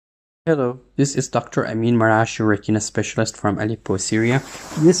Hello, this is Dr. Amin Marashi, retina specialist from Aleppo, Syria.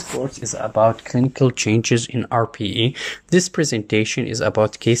 This course is about clinical changes in RPE. This presentation is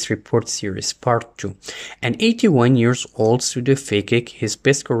about case report series part 2. An 81-year-old pseudophakic, his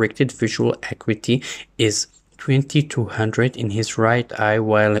best corrected visual acuity is 20/200 in his right eye,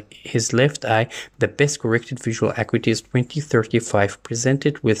 while his left eye, the best corrected visual acuity is 20/35,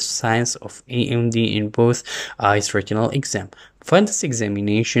 presented with signs of AMD in both eyes retinal exam. Fundus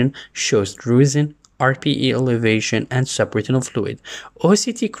examination shows drusen, RPE elevation, and subretinal fluid.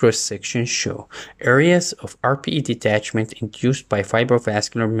 OCT cross-sections show areas of RPE detachment induced by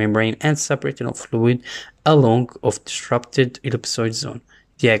fibrovascular membrane and subretinal fluid along of disrupted ellipsoid zone.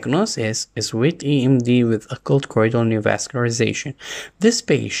 Diagnosis is wet AMD with occult choroidal neovascularization. This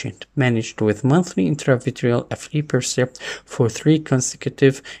patient managed with monthly intravitreal Aflibercept for 3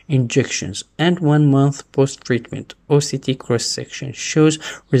 consecutive injections and 1 month post-treatment. OCT cross-section shows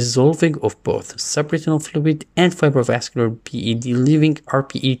resolving of both subretinal fluid and fibrovascular PED, leaving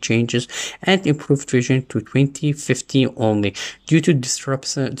RPE changes and improved vision to 20/50 only due to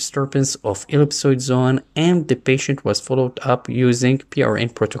disturbance of ellipsoid zone, and the patient was followed up using PRN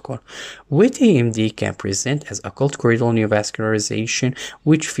protocol. Wet AMD can present as occult choroidal neovascularization,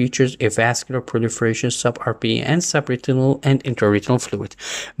 which features a vascular proliferation sub-RPE and subretinal and intraretinal fluid.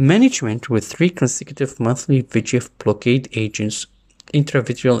 Management with 3 consecutive monthly VEGF blockade agents,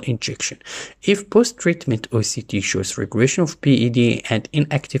 intravitreal injection. If post-treatment OCT shows regression of PED and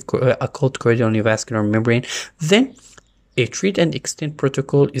inactive occult choroidal neovascular membrane, then a treat and extend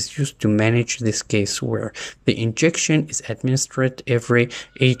protocol is used to manage this case, where the injection is administered every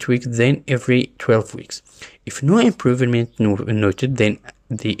 8 weeks, then every 12 weeks. If no improvement noted, then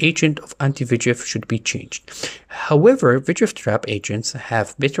the agent of anti-VEGF should be changed. However, VEGF trap agents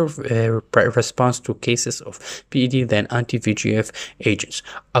have better response to cases of PED than anti-VEGF agents.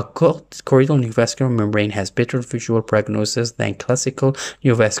 Occult choroidal neovascular membrane has better visual prognosis than classical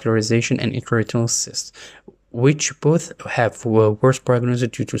neovascularization and intraretinal cysts, which both have worse prognosis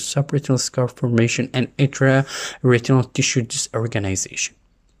due to subretinal scar formation and intraretinal tissue disorganization.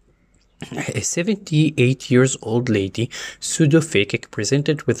 A 78-year-old lady, pseudophakic,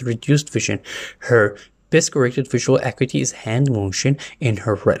 presented with reduced vision. Her best corrected visual acuity is hand motion in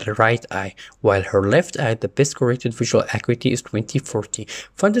her right eye, while her left eye, the best corrected visual acuity is 20/40.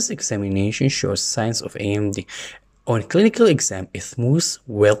 Fundus examination shows signs of AMD. On clinical exam, a smooth,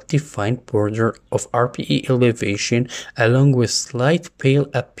 well-defined border of RPE elevation along with slight pale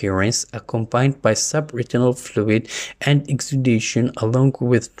appearance accompanied by subretinal fluid and exudation along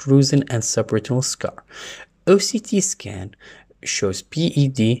with drusen and subretinal scar. OCT scan shows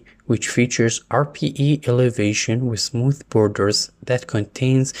PED, which features RPE elevation with smooth borders that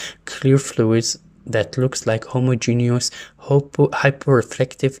contains clear fluids that looks like homogeneous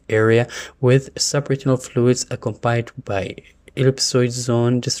hyperreflective area with subretinal fluids accompanied by ellipsoid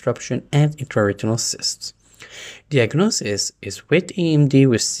zone disruption and intraretinal cysts. Diagnosis is wet AMD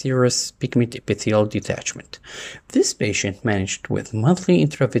with serous pigment epithelial detachment. This patient managed with monthly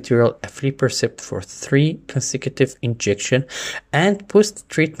intravitreal Aflibercept for 3 consecutive injections, and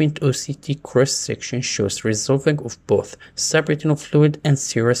post-treatment OCT cross-section shows resolving of both subretinal fluid and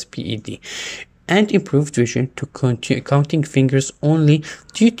serous PED, and improved vision to counting fingers only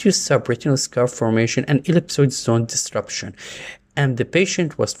due to subretinal scar formation and ellipsoid zone disruption, and the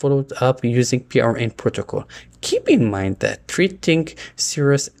patient was followed up using PRN protocol. Keep in mind that treating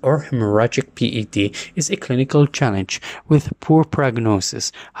serous or hemorrhagic PED is a clinical challenge with poor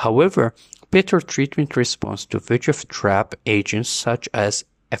prognosis. However, better treatment response to VEGF trap agents such as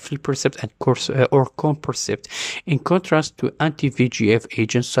Aflibercept and Choroidal, in contrast to anti-VEGF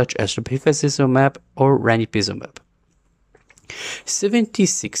agents such as bevacizumab or ranibizumab.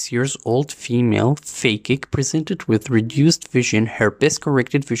 76-year-old female phakic presented with reduced vision. Her best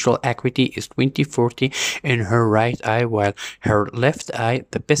corrected visual acuity is 20/40 in her right eye, while her left eye,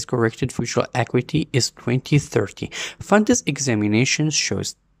 the best corrected visual acuity is 20/30. Fundus examination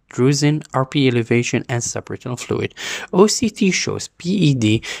shows drusen, RPE elevation, and subretinal fluid. OCT shows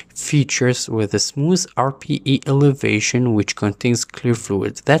PED features with a smooth RPE elevation which contains clear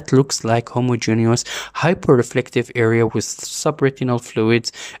fluid that looks like homogeneous hyperreflective area with subretinal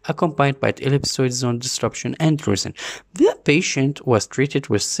fluids accompanied by ellipsoid zone disruption and drusen. The patient was treated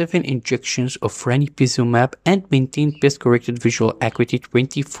with 7 injections of ranibizumab and maintained best corrected visual acuity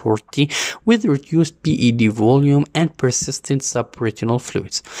 20/40 with reduced PED volume and persistent subretinal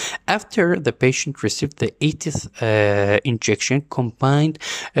fluids. After the patient received the 80th injection, complained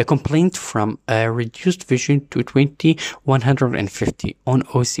from reduced vision to 20/150 on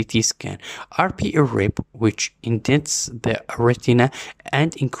OCT scan. RPE rip, which indents the retina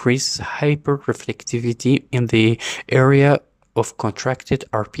and increases hyperreflectivity in the area of contracted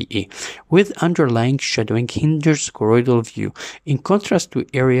RPE, with underlying shadowing hinders choroidal view, in contrast to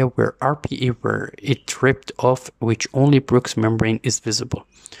area where RPE where it ripped off, which only Brooks membrane is visible.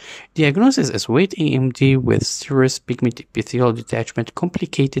 Diagnosis is wet AMD with serous pigment epithelial detachment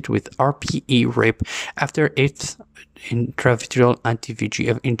complicated with RPE rip after 8th intravitreal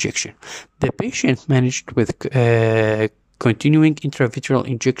anti-VEGF injection. The patient managed with continuing intravitreal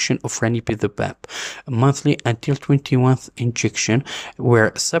injection of ranibizumab monthly until 21th injection,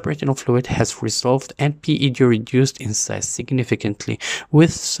 where subretinal fluid has resolved and PED reduced in size significantly, with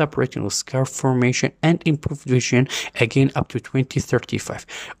subretinal scar formation and improved vision again up to 2035.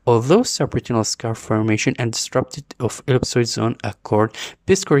 Although subretinal scar formation and disrupted of ellipsoid zone occurred,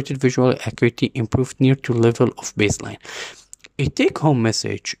 best-corrected visual acuity improved near to level of baseline. A take-home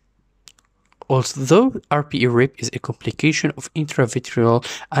message: although RPE rip is a complication of intravitreal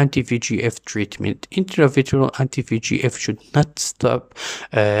anti-VEGF treatment, intravitreal anti-VEGF should not stop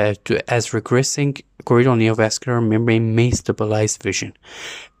as regressing choroidal neovascular membrane may stabilize vision.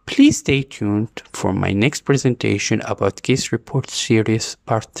 Please stay tuned for my next presentation about Case Report Series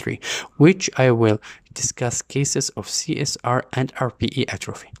Part 3, which I will discuss cases of CSR and RPE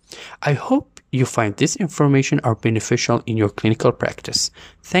atrophy. I hope you find this information are beneficial in your clinical practice.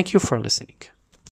 Thank you for listening.